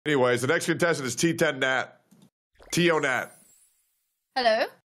Anyways, the next contestant is T10 Nat. T.O. Nat. Hello?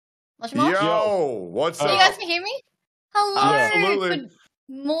 Yo, what's up? You guys can hear me? Hello. Absolutely. Good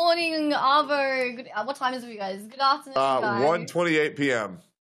morning, Avo. Good, what time is it for you guys? Good afternoon, guys. 1:28 p.m.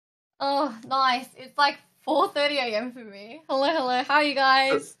 Oh, nice. It's like 4:30 a.m. for me. Hello. How are you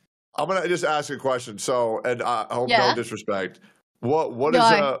guys? I'm gonna just ask a question. So, and I hope no disrespect. What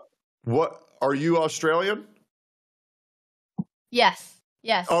are you Australian? Yes.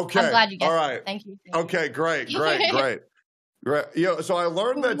 Okay. I'm glad you guessed. All right. Thank you. Okay, great. Yeah, so I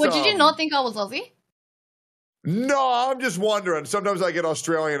learned that. Did you not think I was Aussie? No, I'm just wondering. Sometimes I get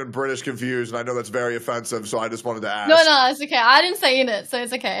Australian and British confused, and I know that's very offensive, so I just wanted to ask. No, it's okay. I didn't say in it, so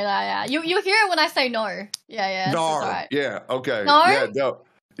it's okay. Yeah. You hear it when I say no. Yeah. No. Right. Yeah. Okay. No. Yeah. No.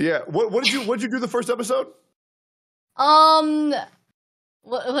 Yeah. What did you do the first episode? What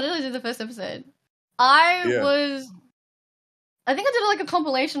did I do the first episode? I think I did like a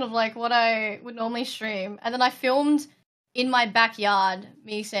compilation of like what I would normally stream, and then I filmed in my backyard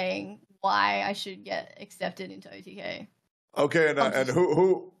me saying why I should get accepted into OTK. Okay, and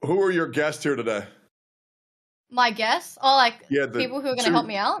who are your guests here today? My guests? Oh, like people who are going to help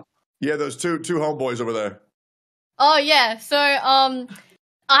me out? Yeah, those two homeboys over there. Oh yeah, so I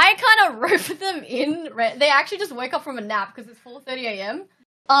kind of roped them in. They actually just woke up from a nap because it's 4:30 a.m.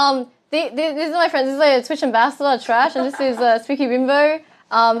 These are my friends. This is a Twitch ambassador, Trash, and this is Spooky Bimbo.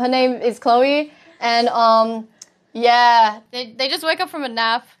 Her name is Chloe, and they just woke up from a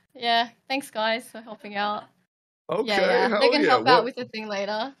nap. Yeah, thanks guys for helping out. Okay, yeah. They're gonna help out with the thing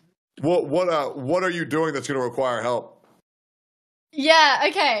later. What are you doing that's gonna require help? Yeah.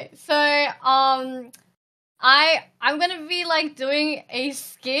 Okay. So I'm gonna be like doing a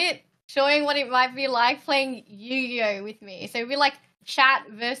skit showing what it might be like playing Yu-Gi-Oh with me. So it'll be like chat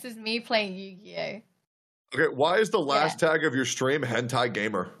versus me playing Yu-Gi-Oh. Okay, why is the last tag of your stream Hentai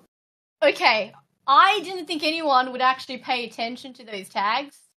Gamer? Okay, I didn't think anyone would actually pay attention to those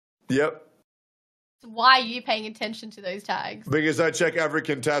tags. Yep. So why are you paying attention to those tags? Because I check every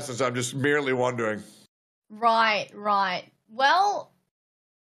contestant, so I'm just merely wondering. Right. Well,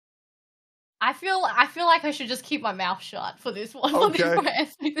 I feel like I should just keep my mouth shut for this one. Okay.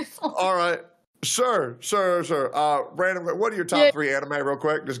 All right. Sure. Random. What are your top 3 anime, real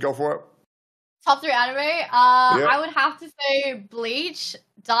quick? Just go for it. Top 3 anime? I would have to say Bleach,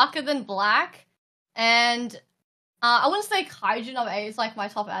 Darker Than Black, and I wouldn't say Kaiju No. 8 is like my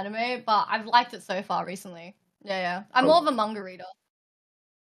top anime, but I've liked it so far recently. Yeah. I'm more of a manga reader.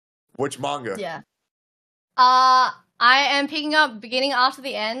 Which manga? Yeah. I am picking up Beginning After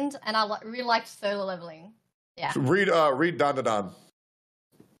the End, and I really liked Solo Leveling. Yeah. So read Dandadan.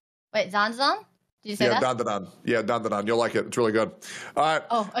 Wait, Dandadan? Did you say that? Dandadan. Yeah, Dandadan. You'll like it. It's really good. All right.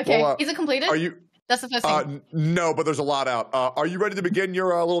 Oh, okay. Is it completed? Are you? That's the first thing. No, but there's a lot out. Are you ready to begin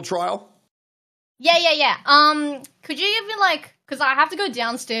your little trial? Yeah. Could you give me because I have to go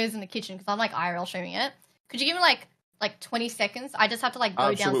downstairs in the kitchen because I'm like IRL streaming it. Could you give me like 20 seconds? I just have to go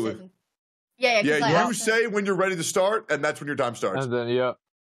downstairs. And... Yeah. You say when you're ready to start, and that's when your time starts. And then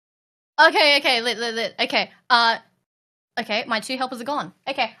Okay. Lit. Okay. My 2 helpers are gone.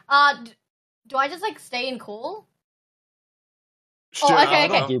 Okay. Do I just stay in call? Shit,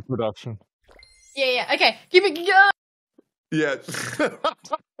 okay. Do production. Yeah. Okay. Keep it. Yeah.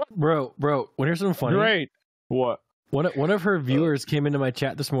 Bro, when here's something funny. Great. What? One of her viewers came into my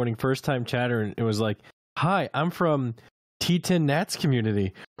chat this morning, first time chatter, and it was like, "Hi, I'm from T10 Nats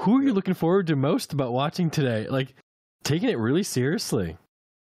community. Who are you looking forward to most about watching today?" Like, taking it really seriously.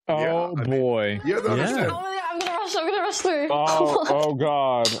 Oh boy. I'm gonna rush through. Oh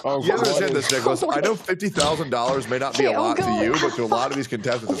god. You understand this, Nicholas? I know $50,000 may not be a lot to you, but to a lot of these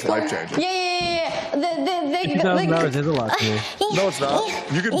contestants, it's life changing. Yeah. $50,000 is a lot to me. No, it's not.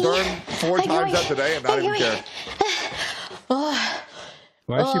 You can burn 4 times that today and not even care.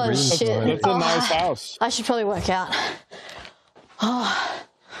 Why is she breathing so hard? It's a nice house. I should probably work out.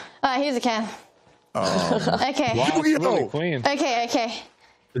 Here's a can. Okay. Wow, it's really clean. Okay.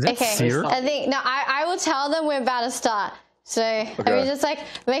 Is that syrup? I think I will tell them we're about to start. So let me just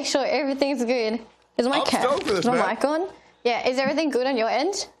make sure everything's good. Is my mic on? Yeah. Is everything good on your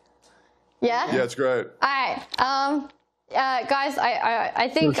end? Yeah. Yeah, it's great. All right. Guys, I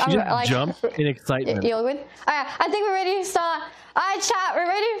think I'm jump in excitement. You're good. All right. I think we're ready to start. All right, chat. We're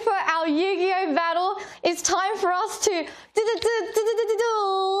ready for our Yu-Gi-Oh battle. It's time for us to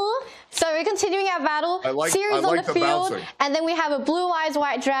So we're continuing our battle. Series on the field, and then we have a Blue Eyes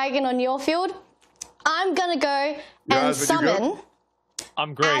White Dragon on your field. I'm gonna go and summon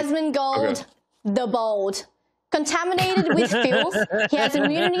Asmongold the Bold. Contaminated with filth, he has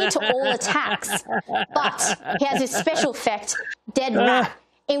immunity to all attacks, but he has his special effect, Dead Rat.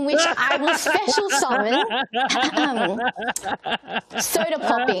 in which I will special summon Soda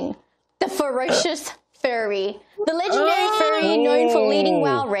Popping, the ferocious furry. The legendary furry known for leading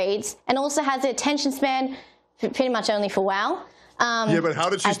WoW raids and also has an attention span pretty much only for WoW. Yeah, but how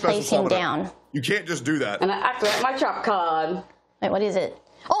did she special summon down? You can't just do that. And I activate my trap card. Wait, what is it?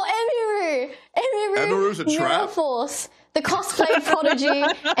 Oh, Emiru! Emiru's a trap? Force. The cosplay prodigy,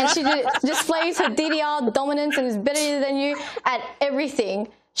 and she displays her DDR dominance and is better than you at everything.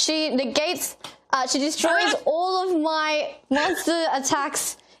 She negates, she destroys all of my monster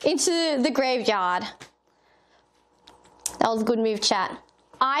attacks into the graveyard. That was a good move, chat.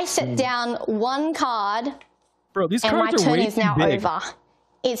 I set down one card, bro. These and cards my are turn way is now too big. over.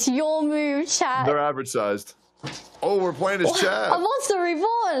 It's your move, chat. They're average sized. Oh, we're playing as chat. A monster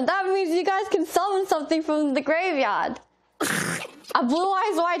reborn. That means you guys can summon something from the graveyard. A blue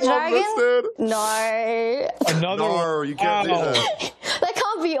eyes white dragon? No. Another no, you can't do that. That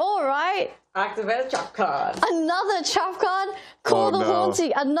can't be all, right? Activate a trap card. Another trap card? Call the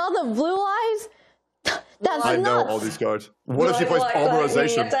Haunty. Another blue eyes? That's I nuts. know all these cards. What if she plays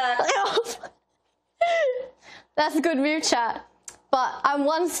Pulverization? That's a good move, chat. But I'm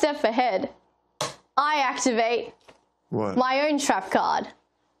one step ahead. I activate my own trap card.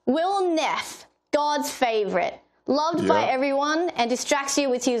 Will Neff, God's favorite. Loved by everyone and distracts you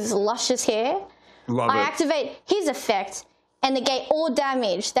with his luscious hair. I activate his effect and negate all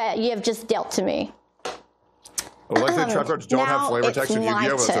damage that you have just dealt to me. Well, like I said, trap cards don't have flavor text in Yu-Gi-Oh,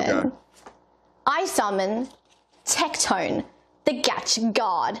 but it's okay. I summon Tectone, the Gacha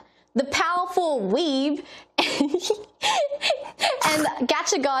God, the powerful weeb, and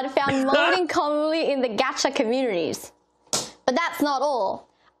Gacha God found molding commonly in the Gacha communities. But that's not all.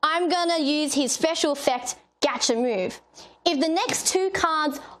 I'm gonna use his special effect, Gacha Move. If the next two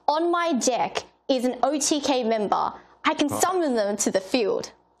cards on my deck is an OTK member, I can summon them to the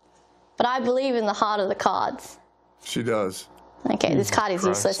field. But I believe in the heart of the cards. She does. Okay, this card is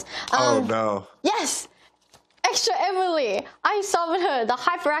useless. Oh no. Yes! Extra Emily! I summon her, the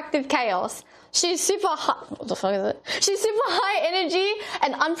hyperactive chaos. She's super high. What the fuck is it? She's super high energy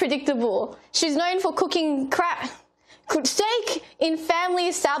and unpredictable. She's known for cooking steak in family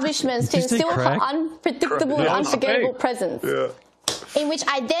establishments to instill her unpredictable and unforgettable presence. Yeah. In which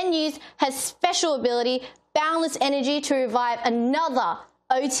I then use her special ability, Boundless Energy, to revive another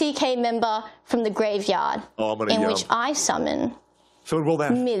OTK member from the graveyard. Oh, I'm gonna in which I summon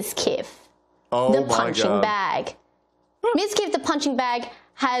Mizkif, the punching bag. Mizkif, the punching bag,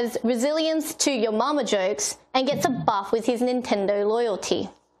 has resilience to your mama jokes and gets a buff with his Nintendo loyalty.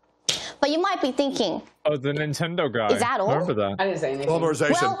 But you might be thinking, oh, the Nintendo guy. Is that all? I remember that. I didn't say anything.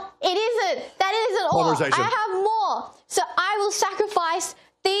 Pulverization. Well, it isn't. That isn't all. I have more. So I will sacrifice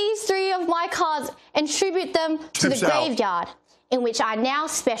these three of my cards and tribute them to the graveyard, in which I now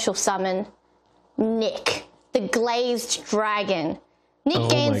special summon Nick, the Glazed Dragon. Nick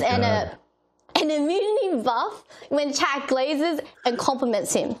gains an immunity buff when chat glazes and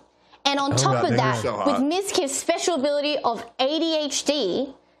compliments him. And on top of that, with Mizkif's special ability of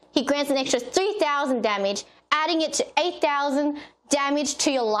ADHD, he grants an extra 3,000 damage, adding it to 8,000 damage to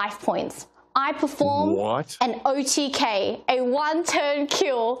your life points. I perform an OTK, a one-turn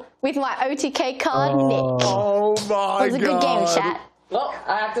kill with my OTK card, Nick. Oh my god. It was a good game, chat. Well,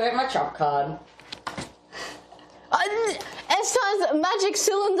 I activate my trap card. S-Time's Magic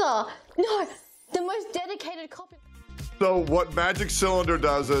Cylinder. No, the most dedicated copy. So what Magic Cylinder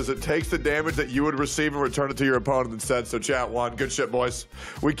does is it takes the damage that you would receive and return it to your opponent instead. So chat won. Good shit, boys.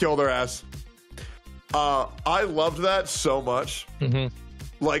 We killed their ass. I loved that so much.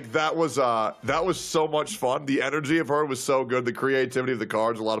 Like that was so much fun. The energy of her was so good. The creativity of the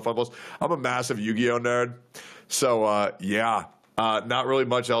cards, a lot of fun. Plus, I'm a massive Yu-Gi-Oh nerd, so yeah. Not really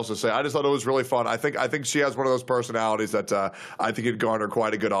much else to say. I just thought it was really fun. I think she has one of those personalities that I think it'd garner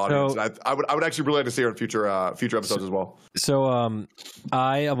quite a good audience. And I would actually really like to see her in future episodes as well. So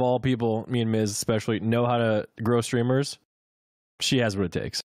I, of all people, me and Miz especially, know how to grow streamers. She has what it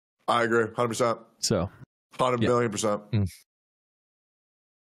takes. I agree, 100%. So 100 million%.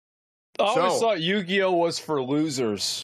 I always thought Yu-Gi-Oh was for losers.